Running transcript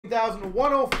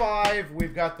1,105.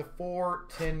 We've got the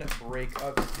 4-tin break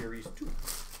of Series 2.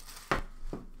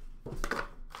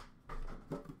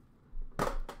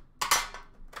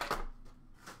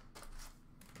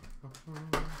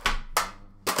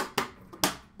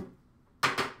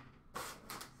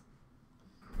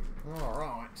 All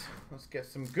right, let's get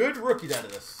some good rookies out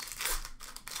of this.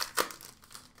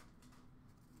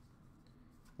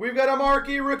 We've got a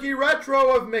marquee rookie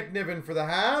retro of McNiven for the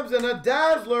Habs and a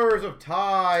Dazzlers of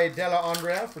Ty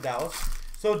Dellandrea for Dallas.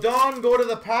 So, Don, go to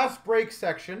the past break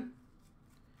section.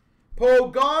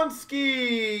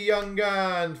 Pogonski Young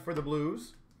Guns for the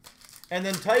Blues. And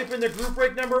then type in the group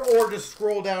break number or just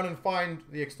scroll down and find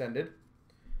the extended.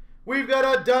 We've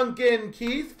got a Duncan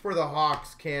Keith for the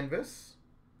Hawks canvas.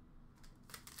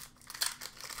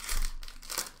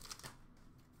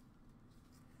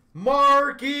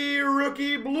 Marquee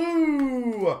rookie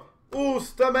blue,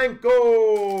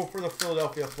 Ustamenko for the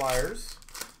Philadelphia Flyers.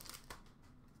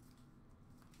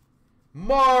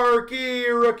 Marquee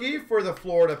rookie for the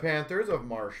Florida Panthers of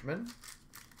Marshman.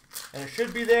 And it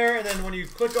should be there, and then when you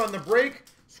click on the break,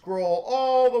 scroll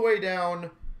all the way down.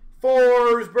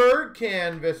 Forsberg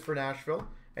canvas for Nashville,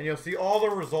 and you'll see all the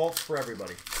results for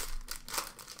everybody.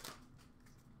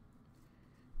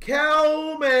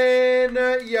 Kelman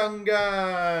Young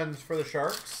Guns for the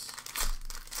Sharks.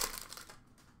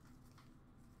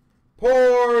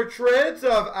 Portraits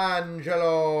of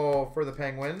Angelo for the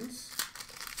Penguins.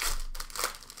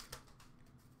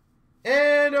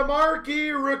 And a marquee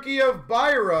rookie of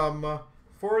Byram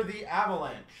for the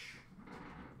Avalanche.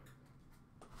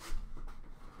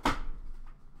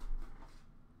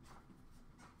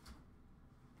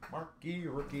 Marquee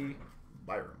rookie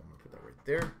Byram. I'm going to put that right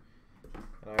there.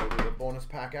 And I will do the bonus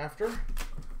pack after.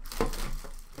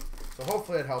 So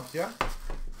hopefully it helps you.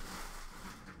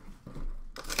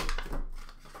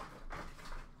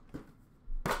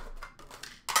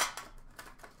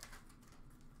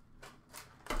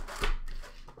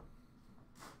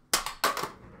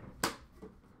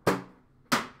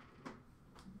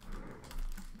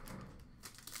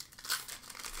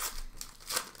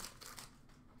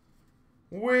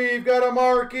 We've got a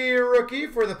marquee rookie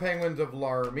for the Penguins of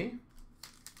Larmy.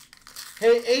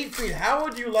 Hey, 8 Feet, how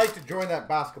would you like to join that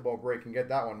basketball break and get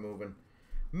that one moving?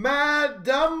 Matt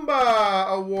Dumba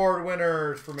award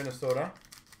winners for Minnesota.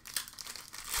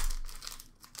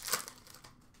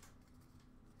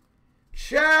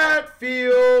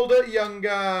 Chatfield Young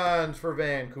Guns for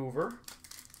Vancouver.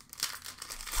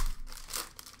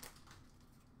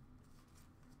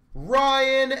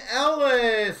 Ryan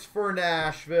Ellis for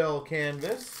Nashville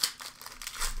canvas.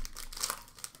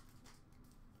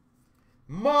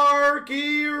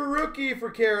 Marquee rookie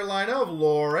for Carolina of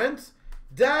Lawrence.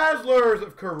 Dazzlers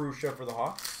of Karusha for the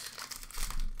Hawks.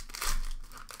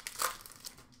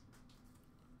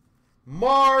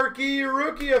 Marquee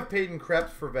rookie of Peyton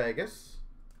Krebs for Vegas.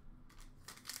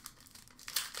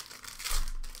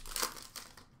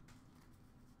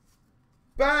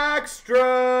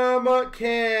 Backstrom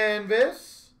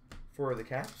canvas for the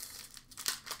Caps.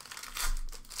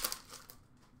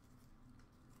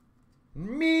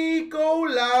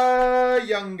 Mikola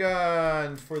Young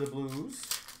Guns for the Blues.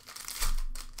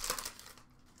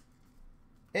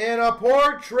 And a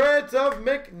portrait of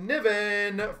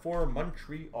McNiven for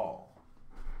Montreal.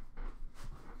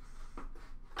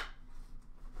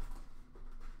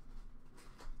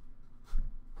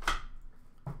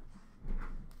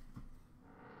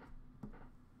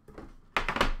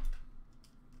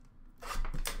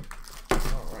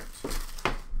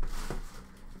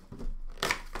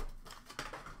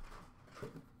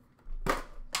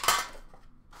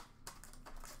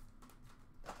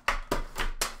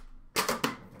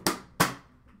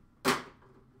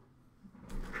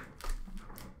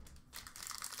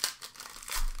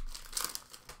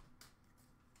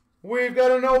 We've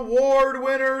got an award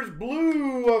winners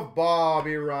blue of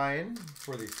Bobby Ryan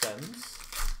for the Sens.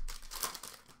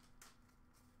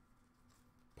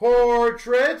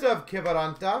 Portrait of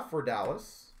Kivaranta for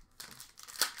Dallas.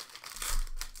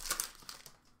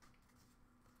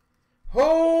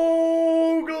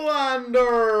 Hoglander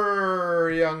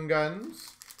Young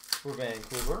Guns for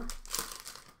Vancouver.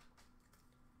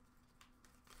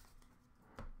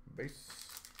 Base.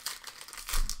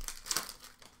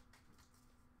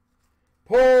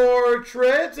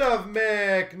 Portrait of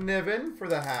McNiven for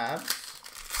the Habs.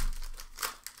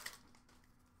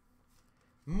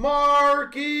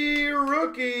 Marquee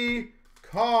rookie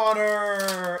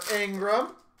Connor Ingram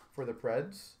for the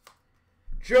Preds.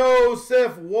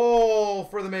 Joseph Woll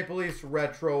for the Maple Leafs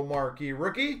retro marquee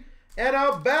rookie. And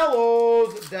a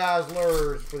Bellows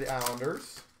Dazzlers for the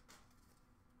Islanders.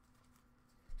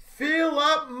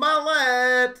 Philip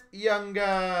Millet, Young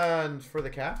Guns for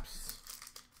the Caps.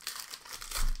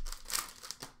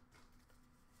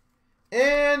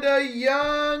 And a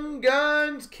Young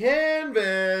Guns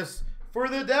canvas for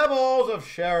the Devils of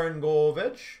Sharon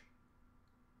Govich.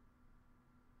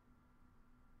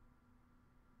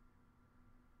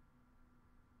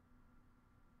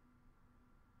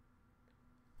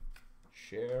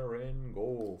 Sharon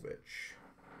Govich.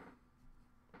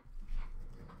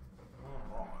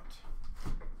 All right.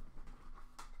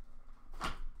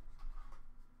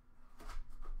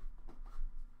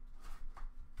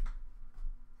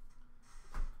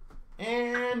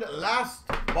 And last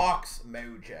box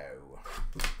mojo.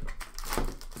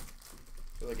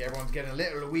 Feel like everyone's getting a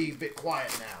little wee bit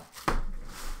quiet now.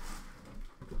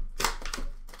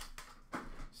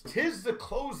 'Tis the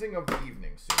closing of the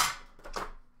evening soon.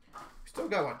 Still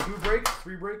got what, 2 breaks,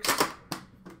 3 breaks?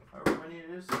 However many it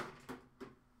is.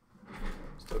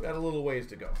 Still got a little ways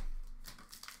to go.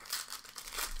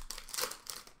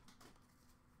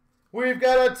 We've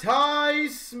got a Ty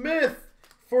Smith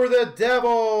for the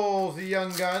Devils,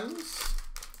 Young Guns.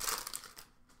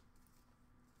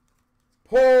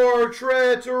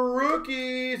 Portrait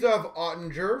rookies of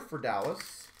Ottinger for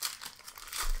Dallas.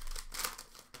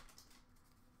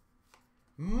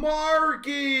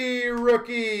 Marquee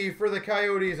rookie for the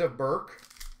Coyotes of Burke.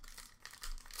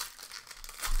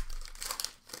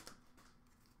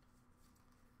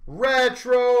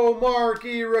 Retro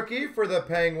marquee rookie for the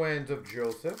Penguins of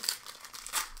Joseph.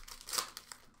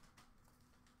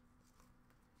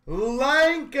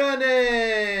 Lankinen,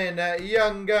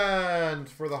 Young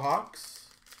Guns for the Hawks.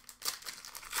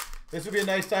 This would be a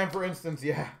nice time for instance,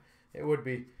 yeah, it would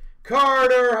be.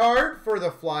 Carter Hart for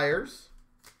the Flyers.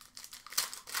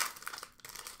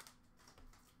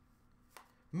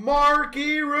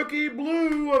 Marquee rookie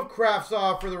blue of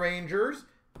Kraftsov for the Rangers.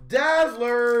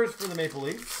 Dazzlers for the Maple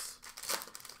Leafs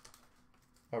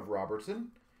of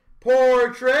Robertson.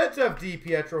 Portrait of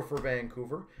DiPietro for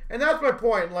Vancouver. And that's my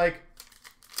point. Like,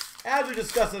 as we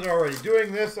discussed it already,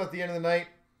 doing this at the end of the night.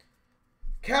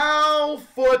 Cal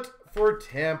Foot for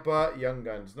Tampa Young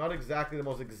Guns. Not exactly the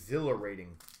most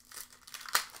exhilarating.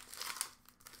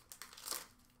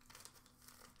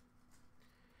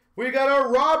 We got a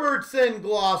Robertson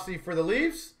glossy for the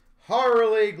Leafs.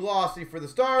 Harley glossy for the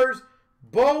Stars.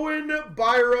 Bowen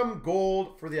Byram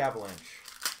gold for the Avalanche.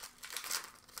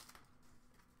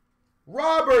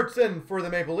 Robertson for the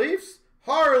Maple Leafs.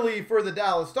 Harley for the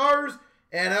Dallas Stars.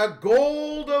 And a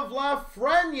gold of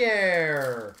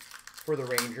Lafreniere for the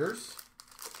Rangers.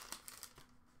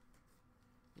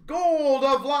 Gold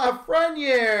of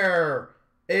Lafreniere.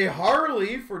 A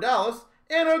Harley for Dallas.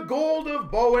 And a gold of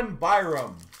Bowen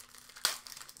Byram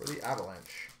for the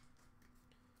Avalanche.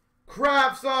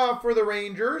 Kraftsov for the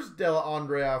Rangers. Della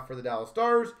Andrea for the Dallas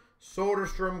Stars.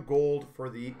 Soderstrom gold for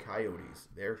the Coyotes.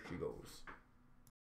 There she goes.